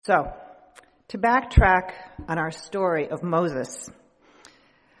So, to backtrack on our story of Moses.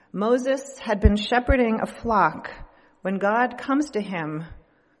 Moses had been shepherding a flock when God comes to him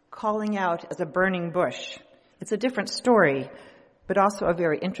calling out as a burning bush. It's a different story, but also a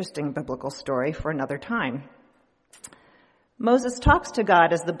very interesting biblical story for another time. Moses talks to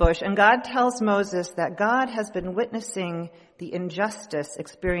God as the bush, and God tells Moses that God has been witnessing the injustice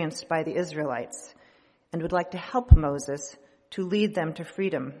experienced by the Israelites and would like to help Moses to lead them to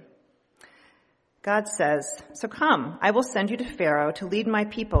freedom. God says, "So come, I will send you to Pharaoh to lead my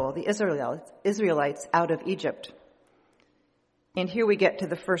people, the Israelites, out of Egypt." And here we get to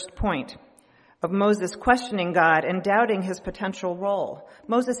the first point of Moses questioning God and doubting his potential role.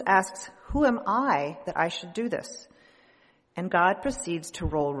 Moses asks, "Who am I that I should do this?" And God proceeds to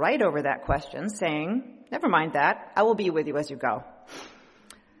roll right over that question, saying, "Never mind that. I will be with you as you go."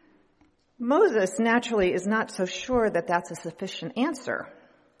 Moses naturally is not so sure that that's a sufficient answer.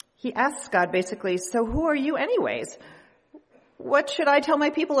 He asks God basically, "So who are you anyways? What should I tell my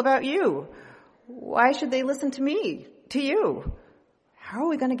people about you? Why should they listen to me, to you? How are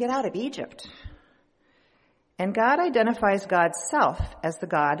we going to get out of Egypt?" And God identifies God's self as the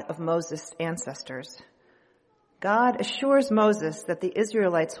God of Moses' ancestors. God assures Moses that the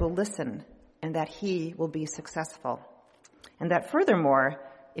Israelites will listen and that he will be successful. And that furthermore,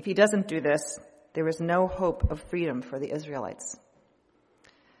 if he doesn't do this, there is no hope of freedom for the Israelites.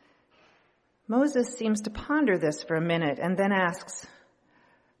 Moses seems to ponder this for a minute and then asks,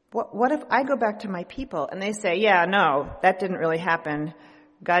 what if I go back to my people and they say, "Yeah, no, that didn't really happen.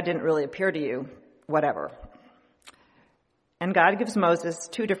 God didn't really appear to you, whatever." And God gives Moses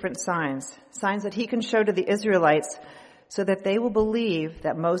two different signs that he can show to the Israelites so that they will believe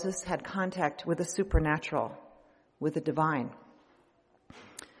that Moses had contact with the supernatural, with the divine.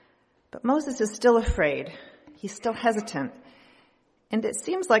 But Moses is still afraid. He's still hesitant. And it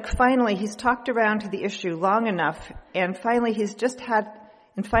seems like finally he's talked around to the issue long enough, and finally he just has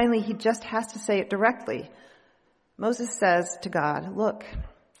to say it directly. Moses says to God, "Look,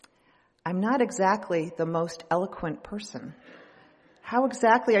 I'm not exactly the most eloquent person. How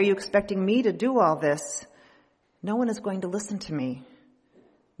exactly are you expecting me to do all this? No one is going to listen to me.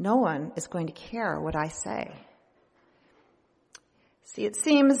 No one is going to care what I say." See, it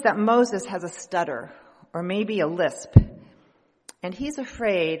seems that Moses has a stutter, or maybe a lisp, and he's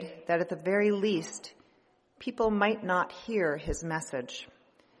afraid that at the very least, people might not hear his message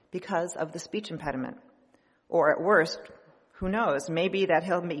because of the speech impediment. Or at worst, who knows, maybe that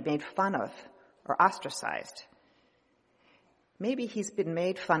he'll be made fun of or ostracized. Maybe he's been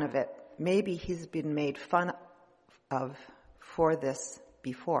made fun of it. Maybe he's been made fun of for this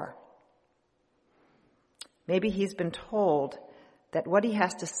before. Maybe he's been told that what he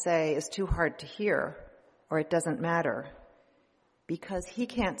has to say is too hard to hear, or it doesn't matter, because he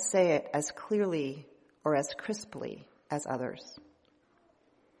can't say it as clearly or as crisply as others.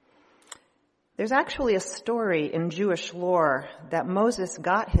 There's actually a story in Jewish lore that Moses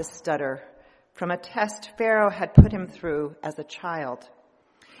got his stutter from a test Pharaoh had put him through as a child,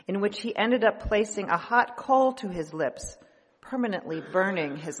 in which he ended up placing a hot coal to his lips, permanently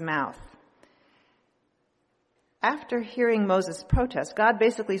burning his mouth. After hearing Moses' protest, God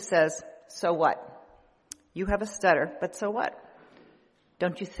basically says, "So what? You have a stutter, but so what?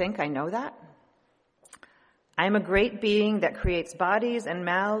 Don't you think I know that? I am a great being that creates bodies and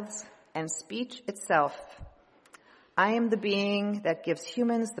mouths and speech itself. I am the being that gives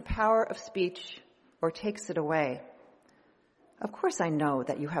humans the power of speech or takes it away. Of course I know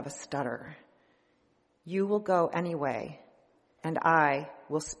that you have a stutter. You will go anyway, and I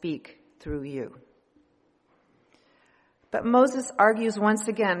will speak through you." But Moses argues once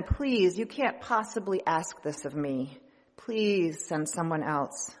again, "Please, you can't possibly ask this of me. Please send someone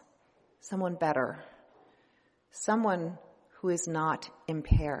else, someone better, someone who is not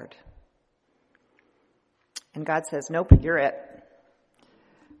impaired." And God says, "Nope, you're it.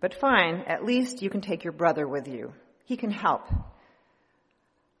 But fine, at least you can take your brother with you. He can help.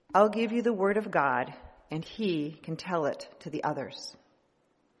 I'll give you the word of God, and he can tell it to the others."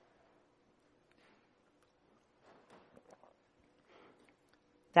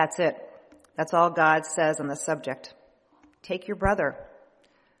 That's it. That's all God says on the subject. Take your brother.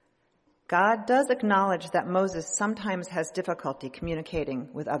 God does acknowledge that Moses sometimes has difficulty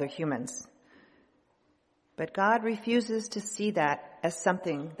communicating with other humans. But God refuses to see that as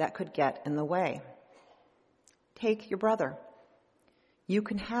something that could get in the way. Take your brother. You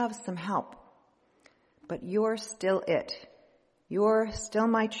can have some help, but you're still it. You're still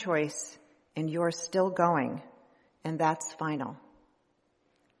my choice, and you're still going, and that's final.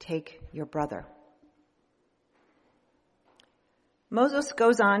 Take your brother. Moses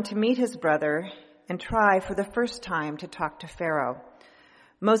goes on to meet his brother and try for the first time to talk to Pharaoh.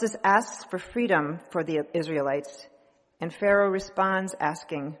 Moses asks for freedom for the Israelites, and Pharaoh responds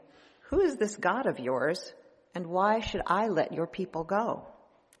asking, "Who is this God of yours, and why should I let your people go?"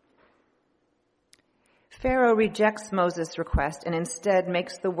 Pharaoh rejects Moses' request and instead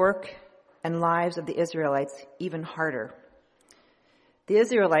makes the work and lives of the Israelites even harder. The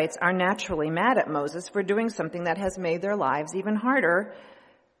Israelites are naturally mad at Moses for doing something that has made their lives even harder.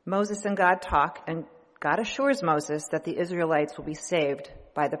 Moses and God talk, and God assures Moses that the Israelites will be saved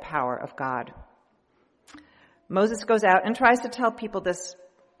by the power of God. Moses goes out and tries to tell people this,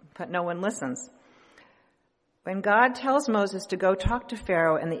 but no one listens. When God tells Moses to go talk to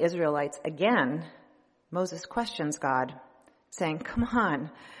Pharaoh and the Israelites again, Moses questions God, saying, "Come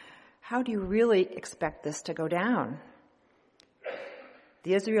on, how do you really expect this to go down?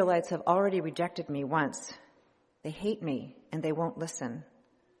 The Israelites have already rejected me once. They hate me and they won't listen.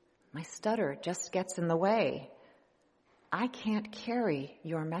 My stutter just gets in the way. I can't carry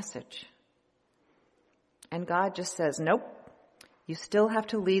your message." And God just says, "Nope, you still have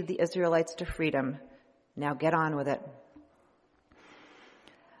to lead the Israelites to freedom. Now get on with it."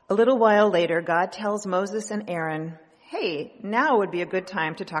 A little while later, God tells Moses and Aaron, "Hey, now would be a good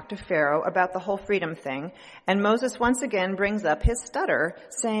time to talk to Pharaoh about the whole freedom thing." And Moses once again brings up his stutter,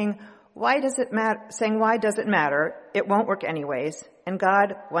 saying, why does it matter? It won't work anyways. And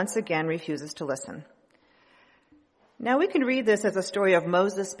God once again refuses to listen. Now we can read this as a story of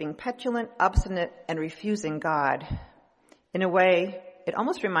Moses being petulant, obstinate, and refusing God. In a way, it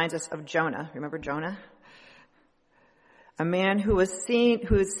almost reminds us of Jonah. Remember Jonah? A man who is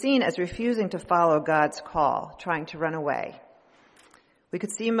seen as refusing to follow God's call, trying to run away. We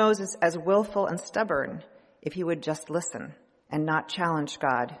could see Moses as willful and stubborn if he would just listen and not challenge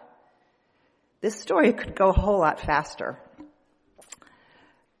God. This story could go a whole lot faster.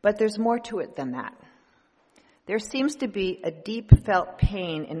 But there's more to it than that. There seems to be a deep felt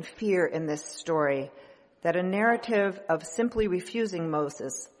pain and fear in this story that a narrative of simply refusing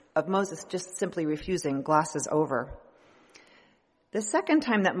Moses just simply refusing, glosses over. The second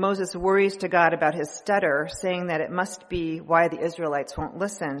time that Moses worries to God about his stutter, saying that it must be why the Israelites won't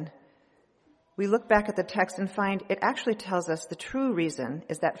listen, we look back at the text and find it actually tells us the true reason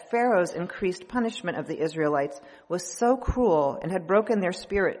is that Pharaoh's increased punishment of the Israelites was so cruel and had broken their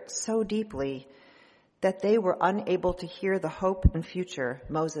spirit so deeply that they were unable to hear the hope and future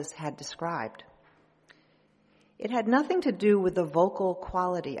Moses had described. It had nothing to do with the vocal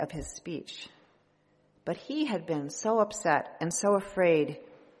quality of his speech, but he had been so upset and so afraid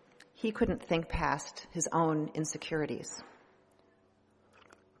he couldn't think past his own insecurities.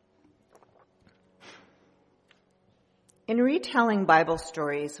 In retelling Bible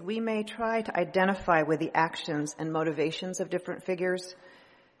stories, we may try to identify with the actions and motivations of different figures,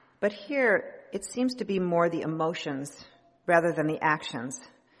 but here it seems to be more the emotions rather than the actions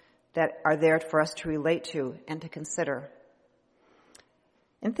that are there for us to relate to and to consider.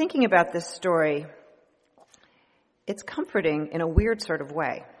 In thinking about this story, it's comforting in a weird sort of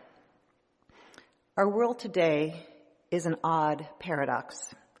way. Our world today is an odd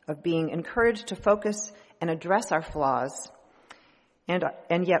paradox of being encouraged to focus and address our flaws,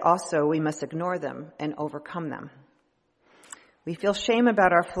 and yet also we must ignore them and overcome them. We feel shame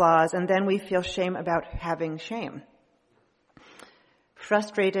about our flaws, and then we feel shame about having shame.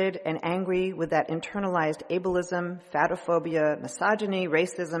 Frustrated and angry with that internalized ableism, fatophobia, misogyny,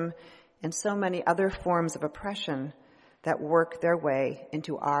 racism, and so many other forms of oppression that work their way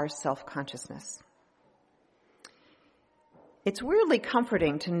into our self-consciousness. It's weirdly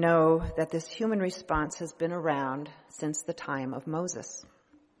comforting to know that this human response has been around since the time of Moses.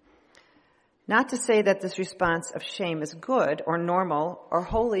 Not to say that this response of shame is good or normal or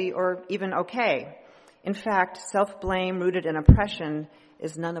holy or even okay. In fact, self-blame rooted in oppression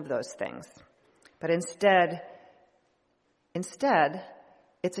is none of those things. But instead,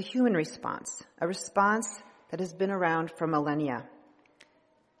 it's a human response, a response that has been around for millennia.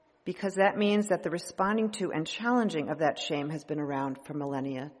 Because that means that the responding to and challenging of that shame has been around for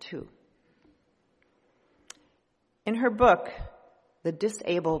millennia too. In her book, The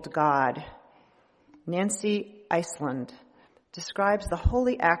Disabled God, Nancy Iceland describes the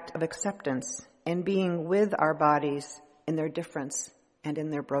holy act of acceptance and being with our bodies in their difference and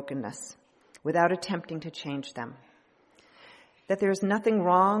in their brokenness, without attempting to change them. That there is nothing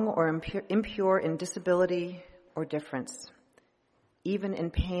wrong or impure in disability or difference, even in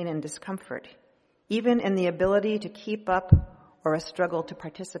pain and discomfort, even in the ability to keep up or a struggle to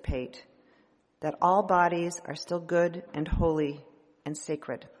participate, that all bodies are still good and holy and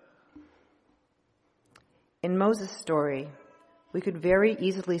sacred. In Moses' story, we could very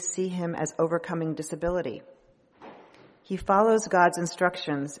easily see him as overcoming disability. He follows God's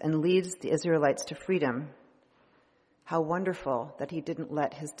instructions and leads the Israelites to freedom. How wonderful that he didn't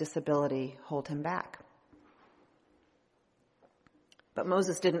let his disability hold him back. But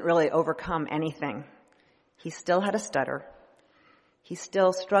Moses didn't really overcome anything. He still had a stutter. He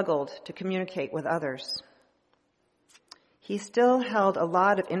still struggled to communicate with others. He still held a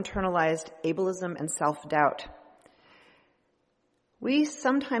lot of internalized ableism and self-doubt. We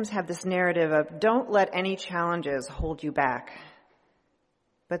sometimes have this narrative of don't let any challenges hold you back.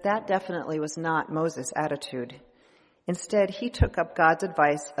 But that definitely was not Moses' attitude. Instead, he took up God's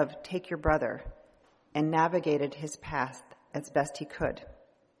advice of take your brother and navigated his path as best he could.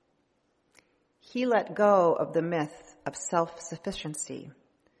 He let go of the myth of self-sufficiency,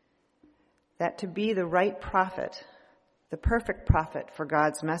 that to be the right prophet, the perfect prophet for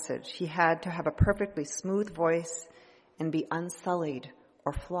God's message, he had to have a perfectly smooth voice and be unsullied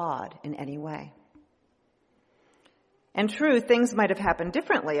or flawed in any way. And true, things might have happened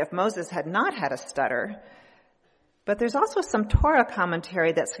differently if Moses had not had a stutter, but there's also some Torah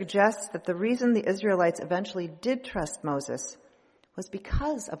commentary that suggests that the reason the Israelites eventually did trust Moses was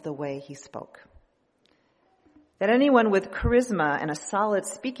because of the way he spoke. That anyone with charisma and a solid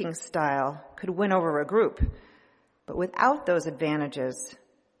speaking style could win over a group, but without those advantages,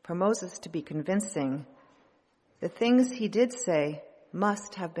 for Moses to be convincing, the things he did say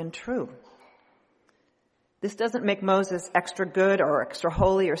must have been true. This doesn't make Moses extra good or extra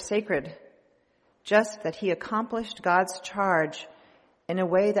holy or sacred, just that he accomplished God's charge in a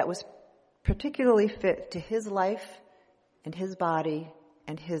way that was particularly fit to his life and his body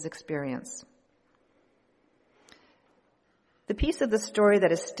and his experience. The piece of the story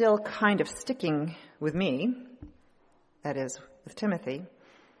that is still kind of sticking with me, that is, with Timothy,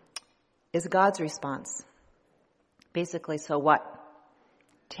 is God's response. Basically, so what?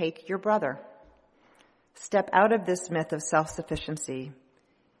 Take your brother. Step out of this myth of self-sufficiency,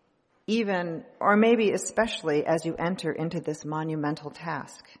 even, or maybe especially as you enter into this monumental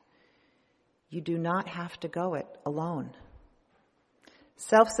task. You do not have to go it alone.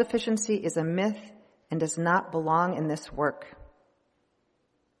 Self-sufficiency is a myth and does not belong in this work.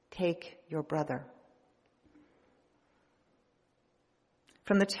 Take your brother.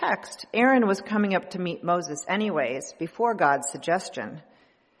 From the text, Aaron was coming up to meet Moses anyways, before God's suggestion.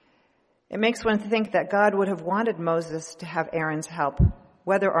 It makes one think that God would have wanted Moses to have Aaron's help,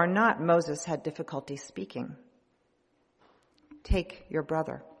 whether or not Moses had difficulty speaking. Take your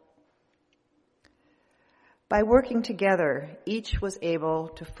brother. By working together, each was able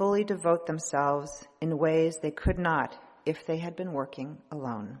to fully devote themselves in ways they could not if they had been working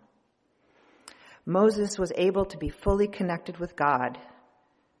alone. Moses was able to be fully connected with God,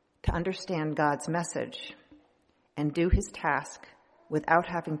 to understand God's message, and do his task without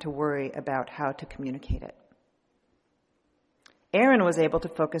having to worry about how to communicate it. Aaron was able to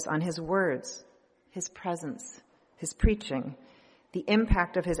focus on his words, his presence, his preaching, the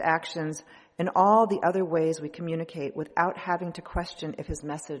impact of his actions, and all the other ways we communicate without having to question if his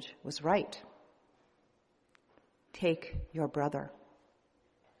message was right. Take your brother.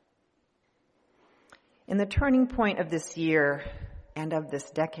 In the turning point of this year and of this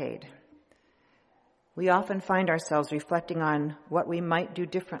decade, we often find ourselves reflecting on what we might do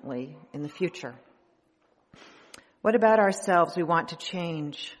differently in the future. What about ourselves we want to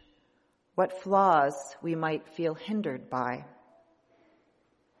change? What flaws we might feel hindered by?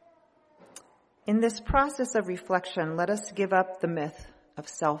 In this process of reflection, let us give up the myth of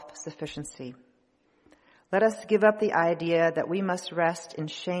self-sufficiency. Let us give up the idea that we must rest in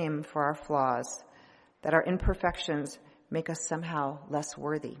shame for our flaws, that our imperfections make us somehow less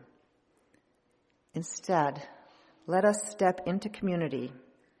worthy. Instead, let us step into community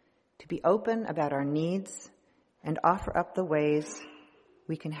to be open about our needs and offer up the ways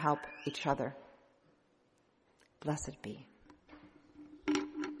we can help each other. Blessed be.